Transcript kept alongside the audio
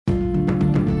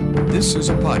This is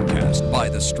a podcast by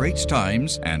The Straits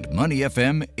Times and Money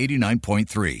FM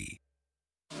 89.3.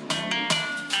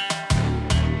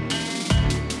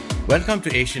 Welcome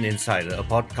to Asian Insider, a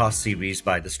podcast series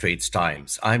by The Straits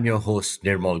Times. I'm your host,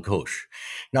 Nirmal Ghosh.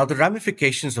 Now, the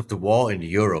ramifications of the war in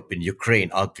Europe, in Ukraine,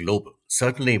 are global,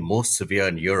 certainly most severe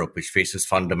in Europe, which faces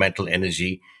fundamental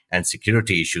energy and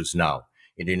security issues now.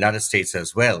 In the United States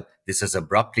as well, this has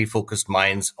abruptly focused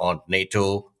minds on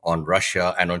NATO, on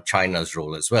Russia, and on China's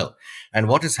role as well. And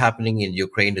what is happening in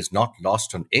Ukraine is not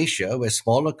lost on Asia, where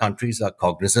smaller countries are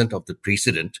cognizant of the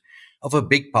precedent of a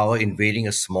big power invading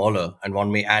a smaller, and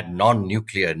one may add,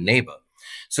 non-nuclear neighbor.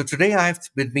 So today I have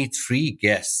with me three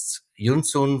guests. Yun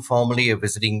Sun, formerly a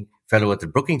visiting fellow at the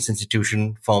Brookings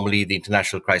Institution, formerly the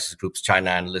International Crisis Group's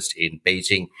China analyst in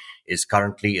Beijing, is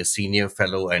currently a senior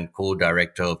fellow and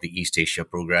co-director of the East Asia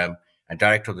program and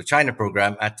director of the China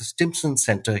program at the Stimson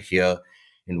Center here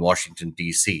in Washington,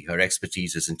 D.C. Her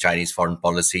expertise is in Chinese foreign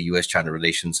policy, U.S.-China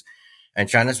relations, and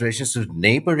China's relations with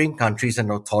neighboring countries and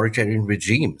authoritarian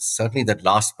regimes. Certainly that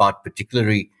last part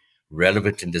particularly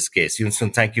relevant in this case. Yun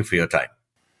Sun, thank you for your time.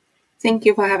 Thank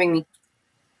you for having me.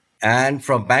 And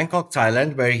from Bangkok,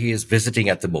 Thailand, where he is visiting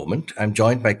at the moment, I'm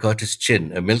joined by Curtis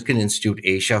Chin, a Milken Institute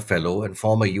Asia Fellow and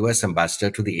former U.S.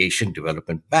 Ambassador to the Asian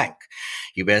Development Bank.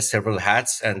 He wears several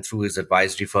hats, and through his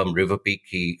advisory firm Riverpeak,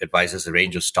 he advises a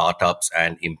range of startups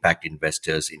and impact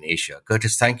investors in Asia.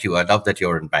 Curtis, thank you. I love that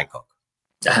you're in Bangkok.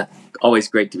 Always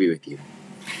great to be with you.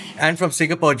 And from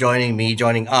Singapore,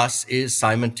 joining us is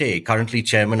Simon Tay, currently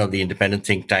chairman of the independent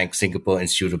think tank Singapore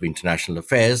Institute of International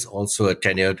Affairs, also a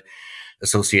tenured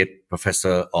associate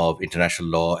professor of international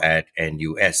law at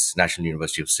NUS, National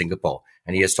University of Singapore.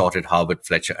 And he has taught at Harvard,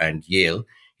 Fletcher, and Yale.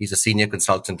 He's a senior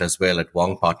consultant as well at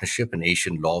Wong Partnership, an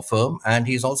Asian law firm. And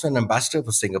he's also an ambassador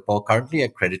for Singapore, currently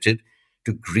accredited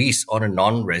to Greece on a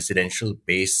non-residential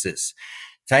basis.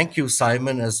 Thank you,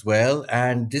 Simon, as well.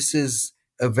 And this is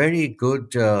a very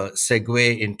good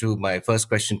segue into my first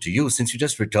question to you, since you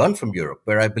just returned from Europe,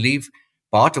 where I believe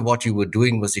part of what you were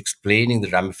doing was explaining the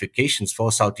ramifications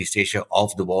for Southeast Asia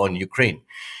of the war in Ukraine.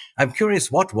 I'm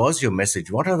curious, what was your message?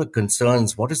 What are the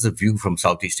concerns? What is the view from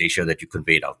Southeast Asia that you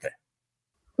conveyed out there?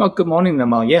 Well, good morning,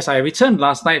 Namal. Yes, I returned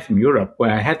last night from Europe,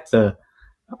 where I had the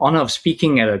honor of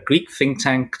speaking at a Greek think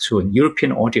tank to a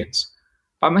European audience.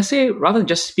 But I must say, rather than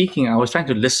just speaking, I was trying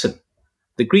to listen.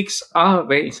 The Greeks are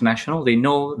very international. They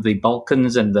know the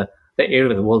Balkans and the area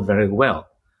of the world very well.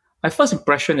 My first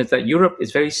impression is that Europe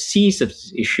is very seized of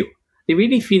this issue. They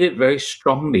really feel it very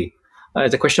strongly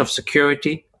as a question of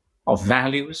security, of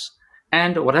values,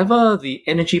 and whatever the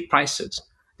energy prices,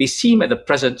 they seem at the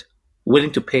present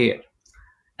willing to pay it.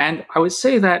 And I would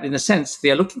say that, in a sense,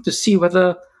 they are looking to see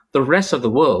whether the rest of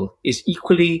the world is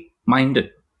equally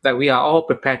minded, that we are all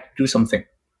prepared to do something.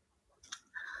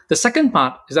 The second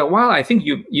part is that while I think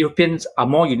Europeans are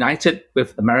more united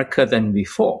with America than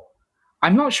before,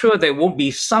 I'm not sure there won't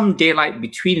be some daylight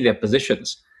between their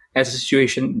positions as the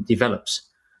situation develops.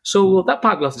 So that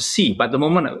part we'll have to see. But at the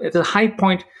moment, at the high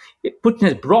point, Putin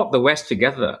has brought the West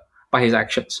together by his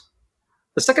actions.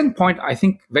 The second point, I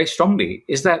think very strongly,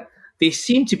 is that they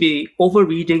seem to be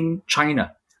overreading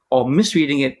China or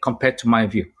misreading it compared to my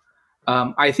view.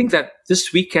 I think that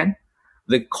this weekend,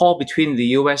 the call between the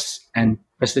US and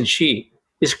President Xi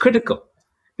is critical,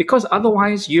 because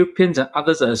otherwise Europeans and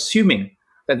others are assuming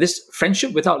that this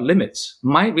friendship without limits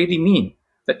might really mean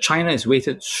that China is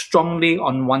weighted strongly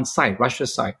on one side,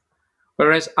 Russia's side.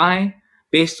 Whereas I,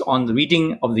 based on the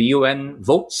reading of the UN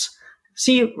votes,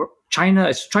 see China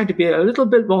as trying to be a little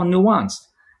bit more nuanced.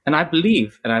 And I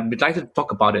believe, and I'd be delighted to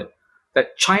talk about it,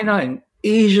 that China and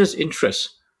Asia's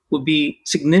interests would be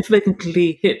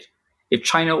significantly hit if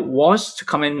China was to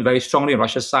come in very strongly on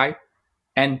Russia's side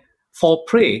and fall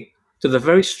prey to the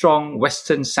very strong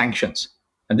Western sanctions.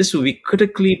 And this will be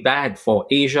critically bad for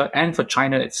Asia and for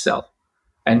China itself,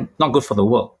 and not good for the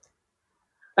world.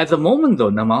 At the moment,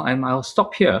 though, Namal, and I'll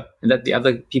stop here and let the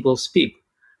other people speak,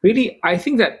 really, I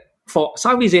think that for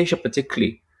Southeast Asia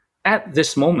particularly, at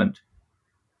this moment,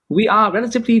 we are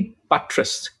relatively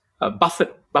buffeted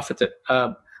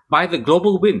by the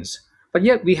global winds. But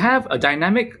yet we have a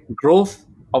dynamic growth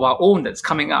of our own that's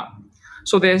coming up.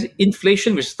 So there's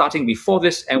inflation which is starting before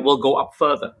this and will go up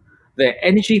further. There are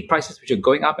energy prices which are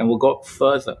going up and will go up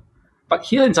further. But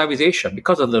here in Southeast Asia,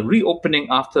 because of the reopening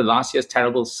after last year's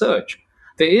terrible surge,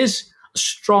 there is a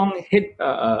strong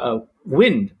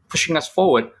wind pushing us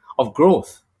forward of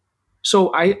growth.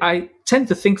 So I tend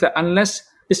to think that unless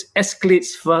this escalates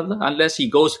further, unless he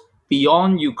goes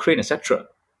beyond Ukraine, etc.,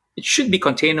 it should be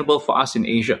containable for us in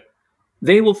Asia.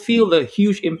 They will feel the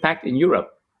huge impact in Europe.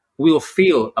 We will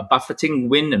feel a buffeting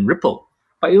wind and ripple,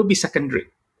 but it will be secondary.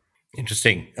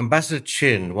 Interesting. Ambassador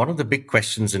Chin, one of the big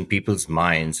questions in people's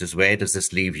minds is where does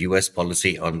this leave US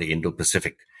policy on the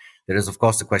Indo-Pacific? There is, of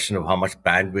course, the question of how much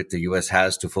bandwidth the US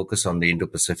has to focus on the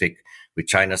Indo-Pacific, with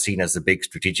China seen as the big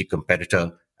strategic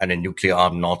competitor and a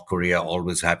nuclear-armed North Korea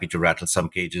always happy to rattle some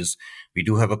cages. We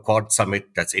do have a Quad summit,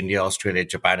 that's India, Australia,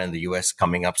 Japan, and the US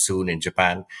coming up soon in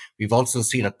Japan. We've also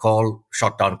seen a call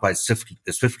shot down quite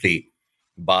swiftly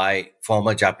by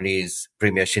former Japanese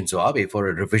Premier Shinzo Abe for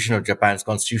a revision of Japan's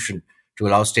constitution to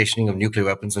allow stationing of nuclear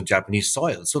weapons on Japanese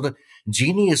soil. So the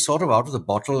genie is sort of out of the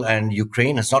bottle, and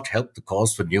Ukraine has not helped the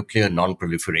cause for nuclear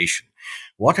non-proliferation.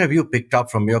 What have you picked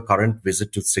up from your current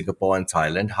visit to Singapore and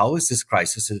Thailand? How is this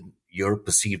crisis in Europe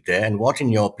perceived there? And what,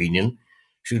 in your opinion,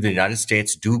 should the United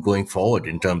States do going forward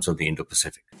in terms of the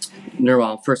Indo-Pacific?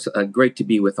 Nirmal, first, great to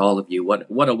be with all of you.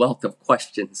 What a wealth of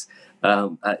questions.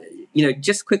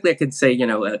 Just quickly, I could say,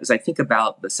 as I think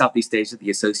about the Southeast Asia,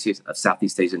 the Association of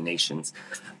Southeast Asian Nations,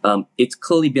 it's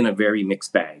clearly been a very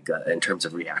mixed bag in terms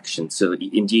of reaction. So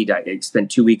indeed, I spent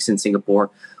 2 weeks in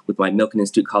Singapore with my Milken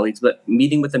Institute colleagues, but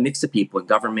meeting with a mix of people in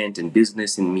government and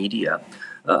business and media.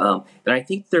 And I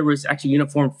think there was actually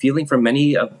uniform feeling from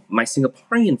many of my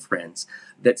Singaporean friends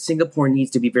that Singapore needs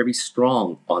to be very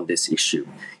strong on this issue.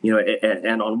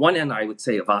 And on one end, I would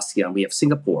say of ASEAN, we have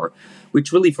Singapore,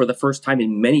 which really for the first time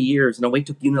in many years, in a way,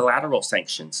 took unilateral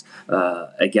sanctions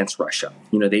against Russia.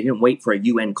 They didn't wait for a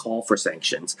UN call for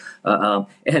sanctions. And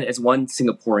as one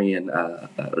Singaporean,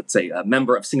 let's say a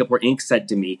member of Singapore Inc. said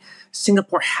to me,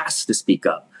 Singapore has to speak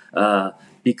up.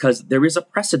 Because there is a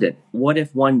precedent. What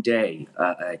if one day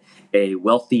a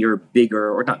wealthier,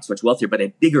 bigger, or not so much wealthier, but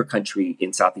a bigger country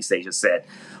in Southeast Asia said,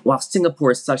 wow, Singapore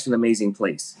is such an amazing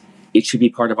place. It should be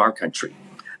part of our country.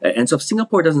 And so if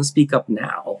Singapore doesn't speak up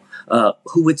now,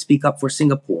 who would speak up for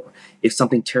Singapore if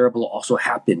something terrible also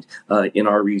happened in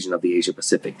our region of the Asia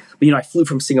Pacific? But, I flew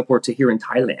from Singapore to here in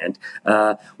Thailand,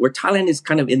 where Thailand is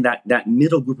kind of in that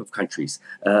middle group of countries.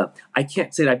 I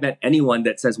can't say that I've met anyone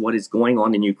that says what is going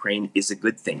on in Ukraine is a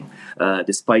good thing,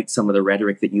 despite some of the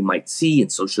rhetoric that you might see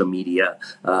in social media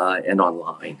and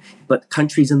online. But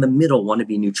countries in the middle want to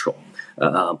be neutral.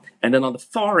 And then on the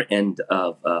far end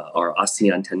of our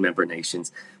ASEAN 10 member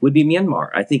nations would be Myanmar.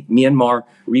 I think Myanmar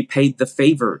repaid the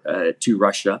favor to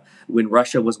Russia when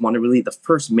Russia was one of really the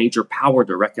first major power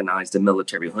to recognize the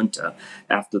military junta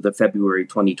after the February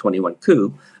 2021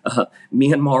 coup.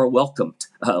 Myanmar welcomed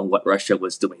what Russia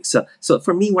was doing. So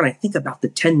for me, when I think about the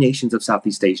 10 nations of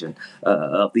Southeast Asia,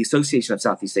 of the Association of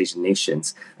Southeast Asian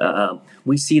Nations,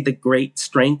 we see the great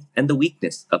strength and the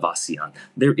weakness of ASEAN.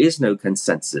 There is no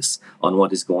consensus on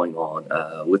what is going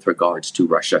on with regards to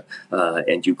Russia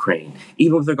and Ukraine.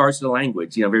 Even with regards to the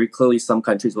language, very clearly some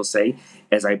countries will say,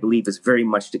 as I believe is very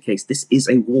much the case, this is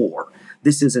a war.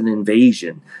 This is an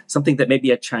invasion, something that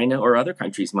maybe China or other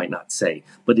countries might not say,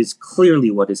 but is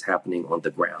clearly what is happening on the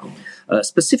ground.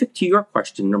 Specific to your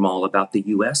question, Nirmal, about the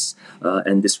U.S.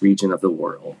 And this region of the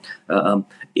world,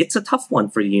 it's a tough one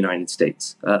for the United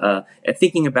States.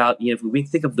 Thinking about, if we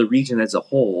think of the region as a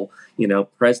whole,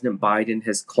 President Biden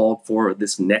has called for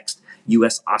this next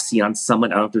U.S.-ASEAN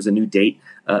summit. I don't know if there's a new date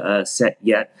set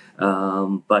yet,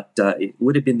 but it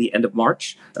would have been the end of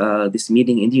March, this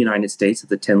meeting in the United States of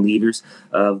the 10 leaders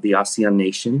of the ASEAN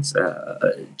nations,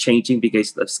 changing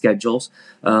because of schedules.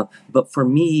 But for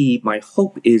me, my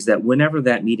hope is that whenever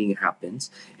that meeting happens,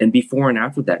 and before and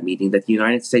after that meeting, that the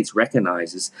United States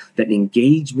recognizes that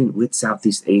engagement with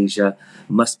Southeast Asia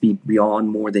must be beyond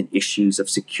more than issues of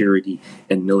security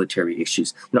and military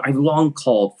issues. I've long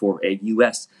called for a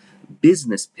U.S.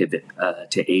 business pivot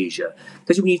to Asia.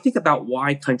 Because when you think about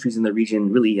why countries in the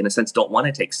region really, in a sense, don't want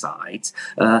to take sides,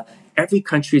 every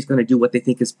country is going to do what they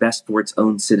think is best for its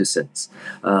own citizens.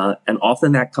 And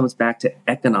often that comes back to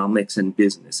economics and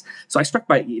business. So I struck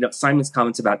by, Simon's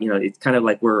comments about, it's kind of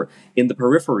like we're in the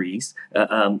peripheries.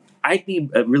 I'd be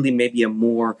really maybe a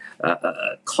more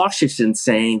cautious in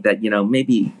saying that,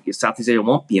 maybe Southeast Asia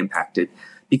won't be impacted.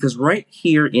 Because right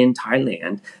here in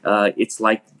Thailand, it's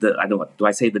like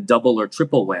the double or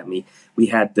triple whammy. We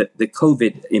had the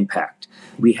COVID impact.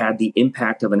 We had the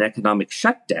impact of an economic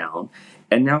shutdown.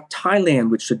 And now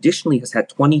Thailand, which traditionally has had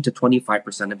 20 to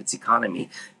 25% of its economy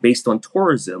based on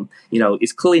tourism,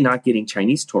 is clearly not getting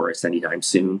Chinese tourists anytime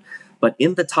soon. But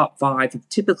in the top 5 have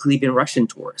typically been Russian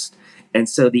tourists. And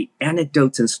so the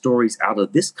anecdotes and stories out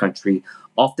of this country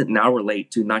often now relate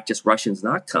to not just Russians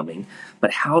not coming,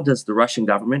 but how does the Russian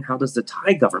government, how does the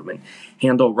Thai government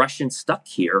handle Russians stuck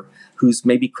here whose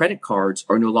maybe credit cards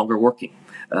are no longer working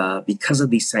because of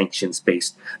these sanctions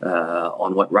based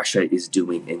on what Russia is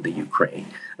doing in the Ukraine.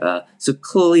 So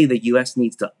clearly the U.S.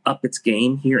 needs to up its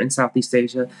game here in Southeast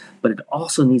Asia, but it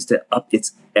also needs to up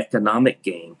its economic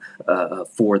game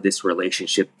for this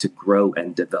relationship to grow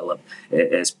and develop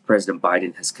as President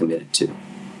Biden has committed to.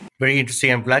 Very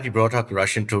interesting. I'm glad you brought up the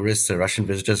Russian tourists, the Russian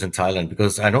visitors in Thailand,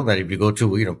 because I know that if you go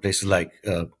to, places like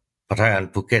Pattaya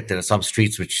and Phuket, there are some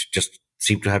streets which just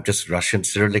seem to have just Russian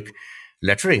Cyrillic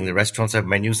lettering. The restaurants have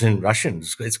menus in Russian.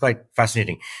 It's quite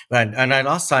fascinating. And I'll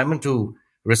ask Simon to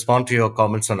respond to your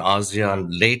comments on ASEAN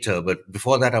later. But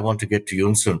before that, I want to get to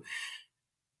Yoon Soon.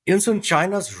 Yoon Soon,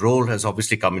 China's role has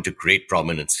obviously come into great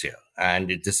prominence here. And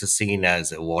this is seen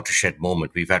as a watershed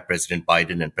moment. We've had President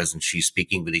Biden and President Xi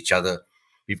speaking with each other.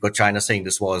 We've got China saying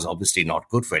this war is obviously not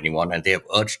good for anyone, and they have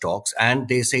urged talks, and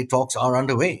they say talks are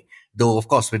underway, though, of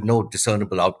course, with no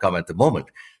discernible outcome at the moment.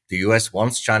 The US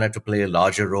wants China to play a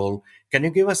larger role. Can you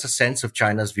give us a sense of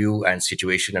China's view and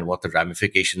situation and what the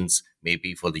ramifications may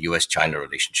be for the US-China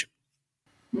relationship?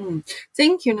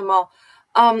 Thank you, Nirmal.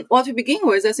 Well, to begin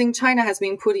with, I think China has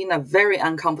been put in a very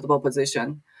uncomfortable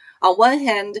position. On one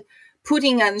hand,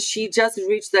 Putin and Xi just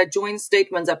reached a joint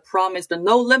statement that promised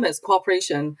no limits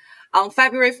cooperation on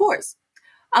February 4th.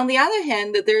 On the other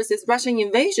hand, there's this Russian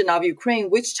invasion of Ukraine,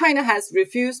 which China has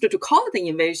refused to call it an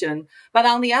invasion. But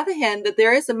on the other hand,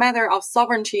 there is a matter of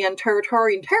sovereignty and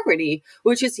territorial integrity,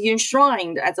 which is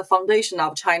enshrined as a foundation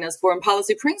of China's foreign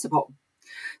policy principle.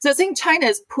 So I think China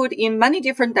is put in many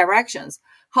different directions.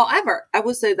 However, I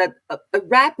would say that a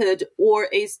rapid or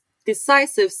a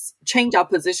decisive change of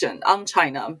position on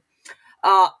China,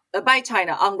 by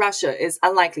China on Russia is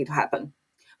unlikely to happen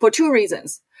for two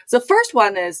reasons. The first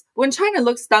one is when China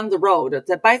looks down the road,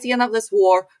 that by the end of this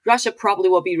war, Russia probably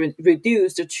will be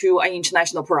reduced to an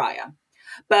international pariah.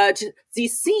 But the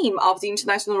theme of the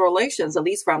international relations, at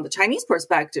least from the Chinese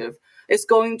perspective, is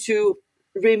going to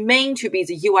remain to be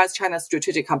the U.S.-China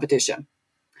strategic competition.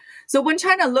 So when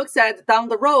China looks at down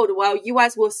the road, while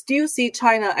U.S. will still see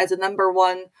China as the number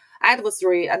one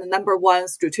adversary and the number one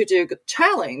strategic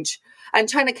challenge, and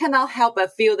China cannot help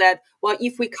but feel that, well,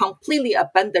 if we completely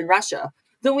abandon Russia,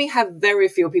 then we have very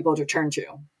few people to turn to.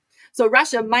 So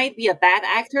Russia might be a bad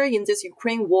actor in this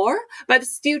Ukraine war, but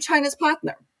still China's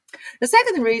partner. The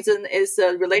second reason is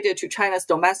related to China's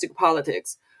domestic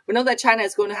politics. We know that China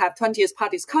is going to have 20th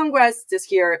Party's Congress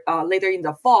this year, later in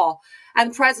the fall,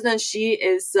 and President Xi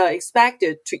is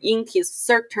expected to ink his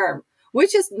third term,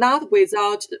 which is not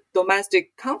without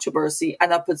domestic controversy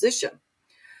and opposition.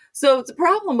 So the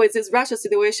problem with this Russia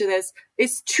situation is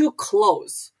it's too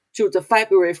close to the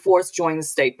February 4th joint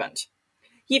statement.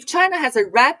 If China has a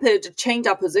rapid change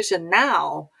of position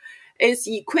now,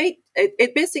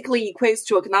 it basically equates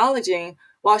to acknowledging,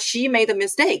 well, Xi made a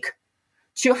mistake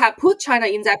to have put China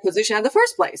in that position in the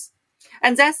first place.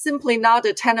 And that's simply not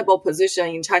a tenable position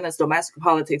in China's domestic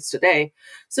politics today.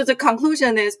 So the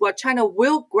conclusion is, well, China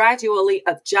will gradually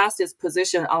adjust its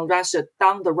position on Russia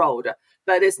down the road,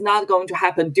 but it's not going to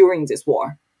happen during this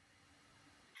war.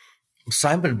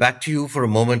 Simon, back to you for a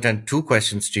moment and two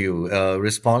questions to you.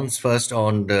 Response first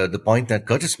on the point that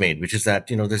Curtis made, which is that,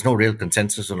 there's no real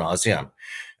consensus on ASEAN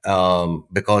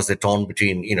because they're torn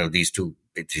between, these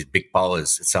big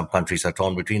powers. Some countries are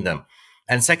torn between them.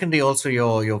 And secondly, also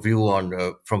your view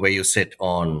on from where you sit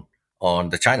on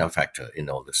the China factor in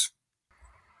all this.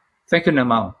 Thank you,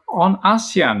 Nirmal. On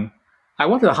ASEAN, I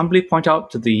want to humbly point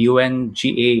out to the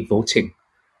UNGA voting.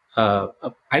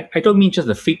 I don't mean just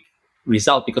the free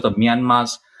result because of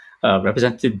Myanmar's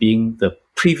representative being the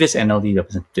previous NLD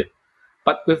representative.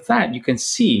 But with that, you can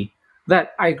see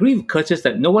that I agree with Curtis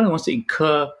that no one wants to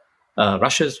incur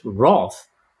Russia's wrath,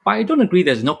 but I don't agree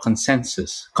there's no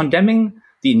consensus. Condemning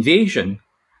the invasion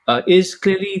is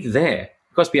clearly there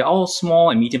because we are all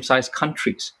small and medium-sized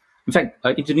countries. In fact,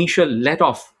 Indonesia led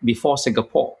off before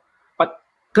Singapore. But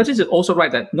Curtis is also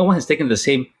right that no one has taken the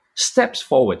same steps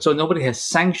forward, so nobody has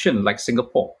sanctioned like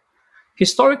Singapore.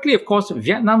 Historically, of course,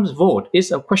 Vietnam's vote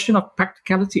is a question of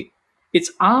practicality. Its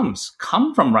arms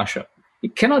come from Russia.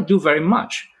 It cannot do very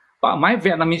much. But my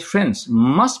Vietnamese friends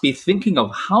must be thinking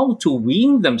of how to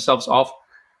wean themselves off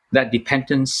that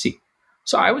dependency.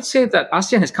 So I would say that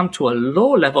ASEAN has come to a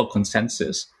low level of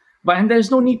consensus, and there's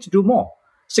no need to do more.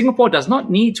 Singapore does not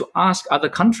need to ask other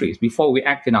countries before we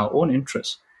act in our own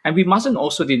interests. And we mustn't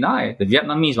also deny the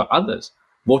Vietnamese or others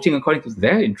voting according to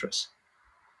their interests.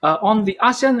 On the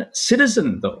ASEAN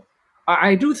citizen, though,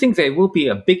 I do think there will be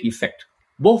a big effect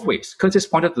both ways. Curtis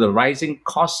pointed to the rising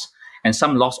costs and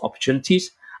some lost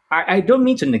opportunities. I don't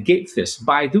mean to negate this,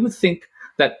 but I do think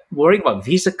that worrying about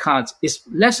Visa cards is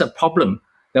less a problem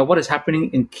than what is happening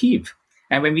in Kyiv.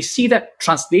 And when we see that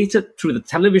translated through the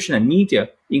television and media,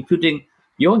 including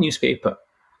your newspaper,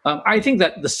 I think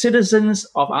that the citizens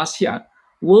of ASEAN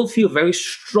will feel very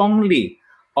strongly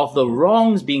of the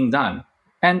wrongs being done.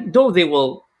 And though they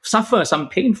will suffer some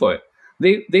pain for it,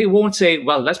 they won't say,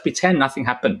 well, let's pretend nothing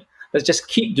happened. Let's just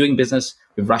keep doing business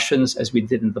with Russians as we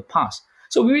did in the past.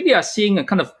 So we really are seeing a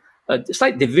kind of a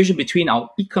slight division between our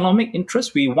economic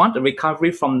interests. We want a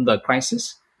recovery from the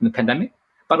crisis and the pandemic,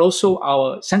 but also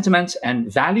our sentiments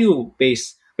and value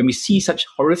base when we see such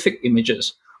horrific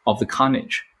images of the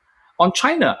carnage. On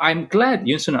China, I'm glad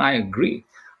Yun Sun and I agree.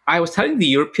 I was telling the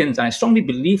Europeans, and I strongly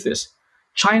believe this,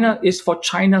 China is for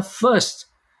China first.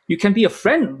 You can be a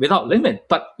friend without limit,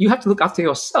 but you have to look after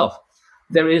yourself.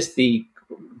 There is the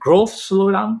growth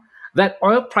slowdown. That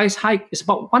oil price hike is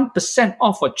about 1%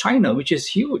 off for China, which is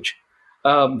huge.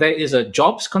 There is a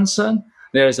jobs concern.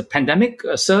 There is a pandemic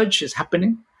surge is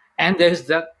happening. And there's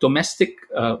that domestic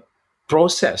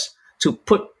process to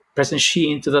put President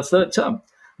Xi into the third term.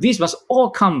 These must all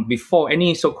come before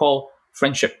any so-called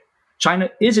friendship. China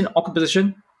is in awkward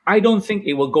position. I don't think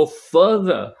it will go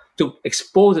further to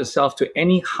expose itself to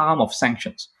any harm of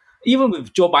sanctions. Even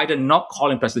with Joe Biden not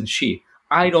calling President Xi,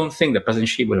 I don't think that President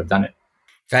Xi would have done it.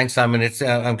 Thanks, Simon.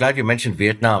 I'm glad you mentioned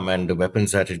Vietnam and the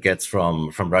weapons that it gets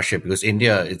from Russia, because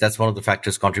India, that's one of the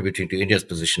factors contributing to India's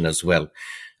position as well,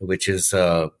 which is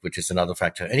another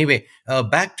factor. Anyway,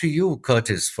 back to you,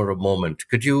 Curtis, for a moment.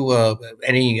 Could you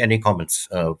any comments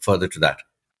further to that?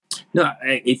 No,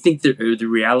 I think the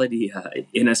reality,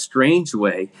 in a strange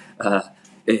way,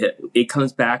 it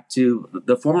comes back to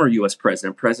the former U.S.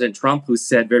 president, President Trump, who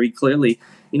said very clearly,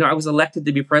 I was elected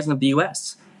to be president of the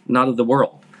U.S., not of the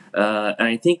world. And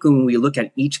I think when we look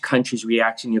at each country's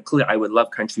reaction, clearly I would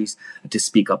love countries to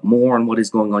speak up more on what is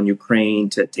going on in Ukraine,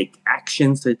 to take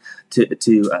actions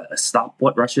to stop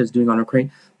what Russia is doing on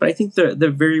Ukraine. But I think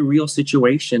the very real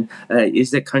situation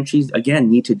is that countries, again,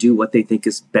 need to do what they think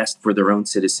is best for their own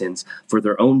citizens, for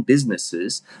their own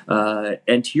businesses,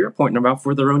 and to your point, about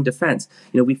for their own defense.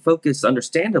 We focus,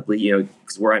 understandably,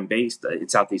 because where I'm based in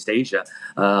Southeast Asia,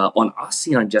 on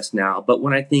ASEAN just now. But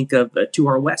when I think of to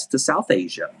our west, to South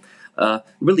Asia,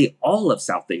 really all of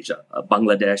South Asia,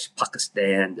 Bangladesh,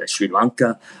 Pakistan, Sri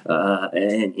Lanka,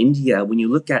 and India, when you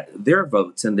look at their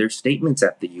votes and their statements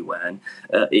at the UN,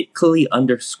 it clearly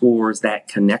underscores that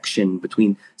connection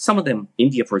between some of them,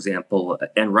 India, for example,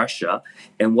 and Russia,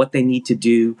 and what they need to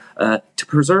do to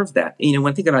preserve that. When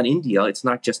I think about India, it's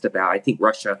not just about, I think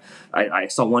Russia, I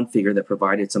saw one figure that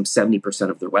provided some 70%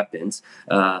 of their weapons,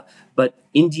 but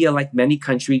India, like many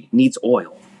countries, needs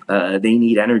oil. They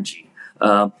need energy.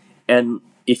 And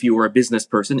if you were a business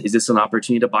person, is this an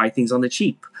opportunity to buy things on the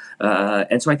cheap?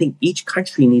 And so I think each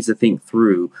country needs to think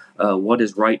through what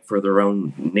is right for their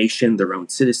own nation, their own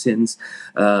citizens.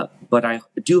 But I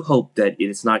do hope that it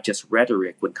is not just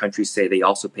rhetoric when countries say they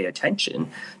also pay attention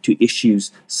to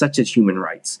issues such as human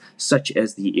rights, such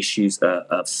as the issues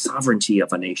of sovereignty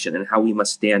of a nation and how we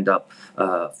must stand up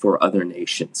for other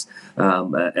nations.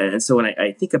 And so when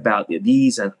I think about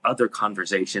these and other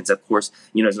conversations, of course,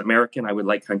 as an American, I would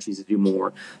like countries to do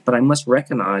more, but I must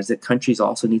recognize that countries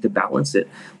also need to balance it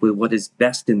with what is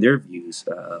best in their views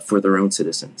for their own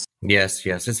citizens. Yes.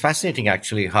 It's fascinating,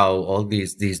 actually, how all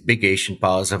these big Asian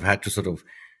powers have had to sort of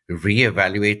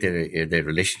reevaluate their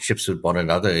relationships with one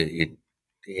another in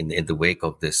the wake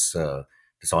of this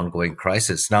ongoing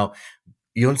crisis. Now,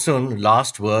 Yun Sun,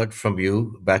 last word from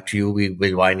you. Back to you. We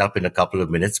will wind up in a couple of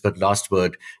minutes, but last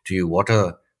word to you. What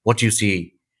do you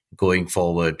see going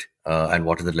forward, and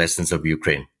what are the lessons of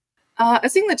Ukraine? I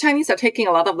think the Chinese are taking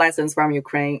a lot of lessons from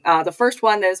Ukraine. The first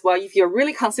one is, if you're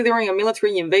really considering a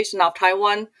military invasion of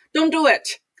Taiwan, don't do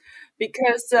it.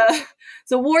 Because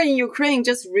the war in Ukraine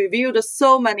just revealed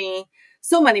so many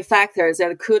factors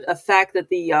that could affect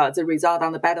the result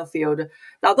on the battlefield.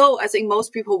 Although I think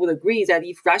most people would agree that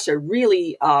if Russia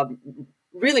really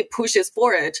pushes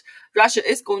for it, Russia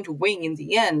is going to win in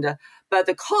the end. But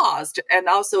the cost and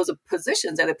also the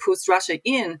positions that it puts Russia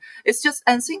in is just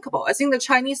unthinkable. I think the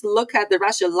Chinese look at the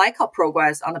Russian lack of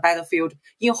progress on the battlefield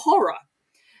in horror.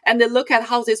 And they look at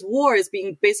how this war is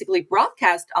being basically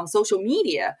broadcast on social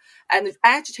media and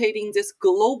agitating this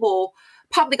global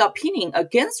public opinion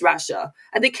against Russia.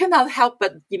 And they cannot help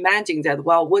but imagine that,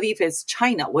 what if it's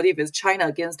China? What if it's China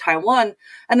against Taiwan?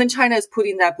 And then China is put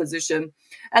in that position.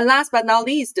 And last but not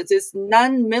least, this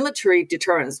non-military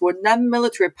deterrence or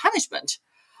non-military punishment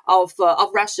of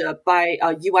Russia by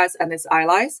U.S. and its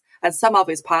allies and some of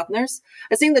its partners.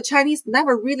 I think the Chinese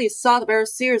never really thought very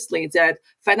seriously that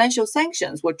financial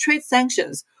sanctions or trade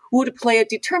sanctions would play a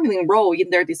determining role in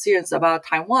their decisions about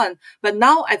Taiwan. But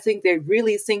now I think they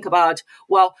really think about,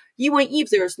 well, even if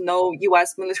there's no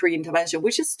U.S. military intervention,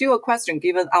 which is still a question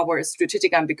given our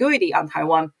strategic ambiguity on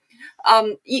Taiwan,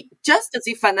 just as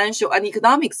the financial and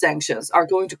economic sanctions are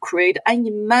going to create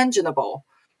unimaginable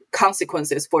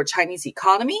consequences for Chinese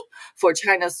economy, for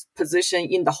China's position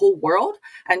in the whole world,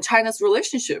 and China's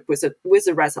relationship with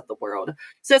the rest of the world.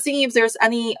 So I think if there's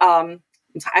any,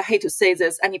 I hate to say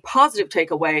this, any positive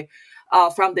takeaway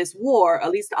from this war,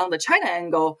 at least on the China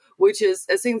angle, which is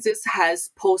I think this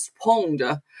has postponed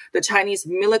the Chinese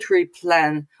military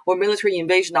plan or military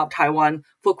invasion of Taiwan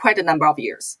for quite a number of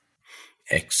years.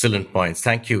 Excellent points.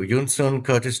 Thank you. Yoon Soon,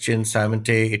 Curtis Chin, Simon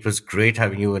Tay. It was great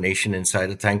having you on Asian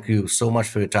Insider. Thank you so much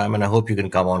for your time, and I hope you can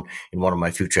come on in one of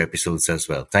my future episodes as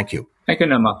well. Thank you. Thank you,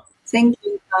 Nirmal. Thank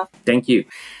you. Thank you.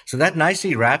 So that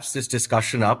nicely wraps this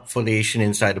discussion up for the Asian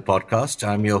Insider podcast.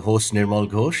 I'm your host, Nirmal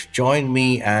Ghosh. Join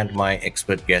me and my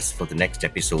expert guests for the next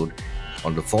episode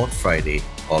on the fourth Friday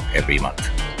of every month.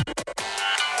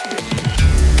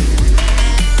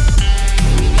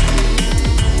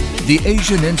 The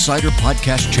Asian Insider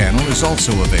Podcast channel is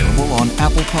also available on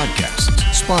Apple Podcasts,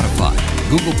 Spotify,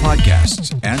 Google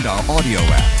Podcasts, and our audio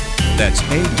app. That's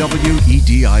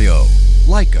AWEDIO.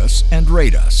 Like us and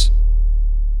rate us.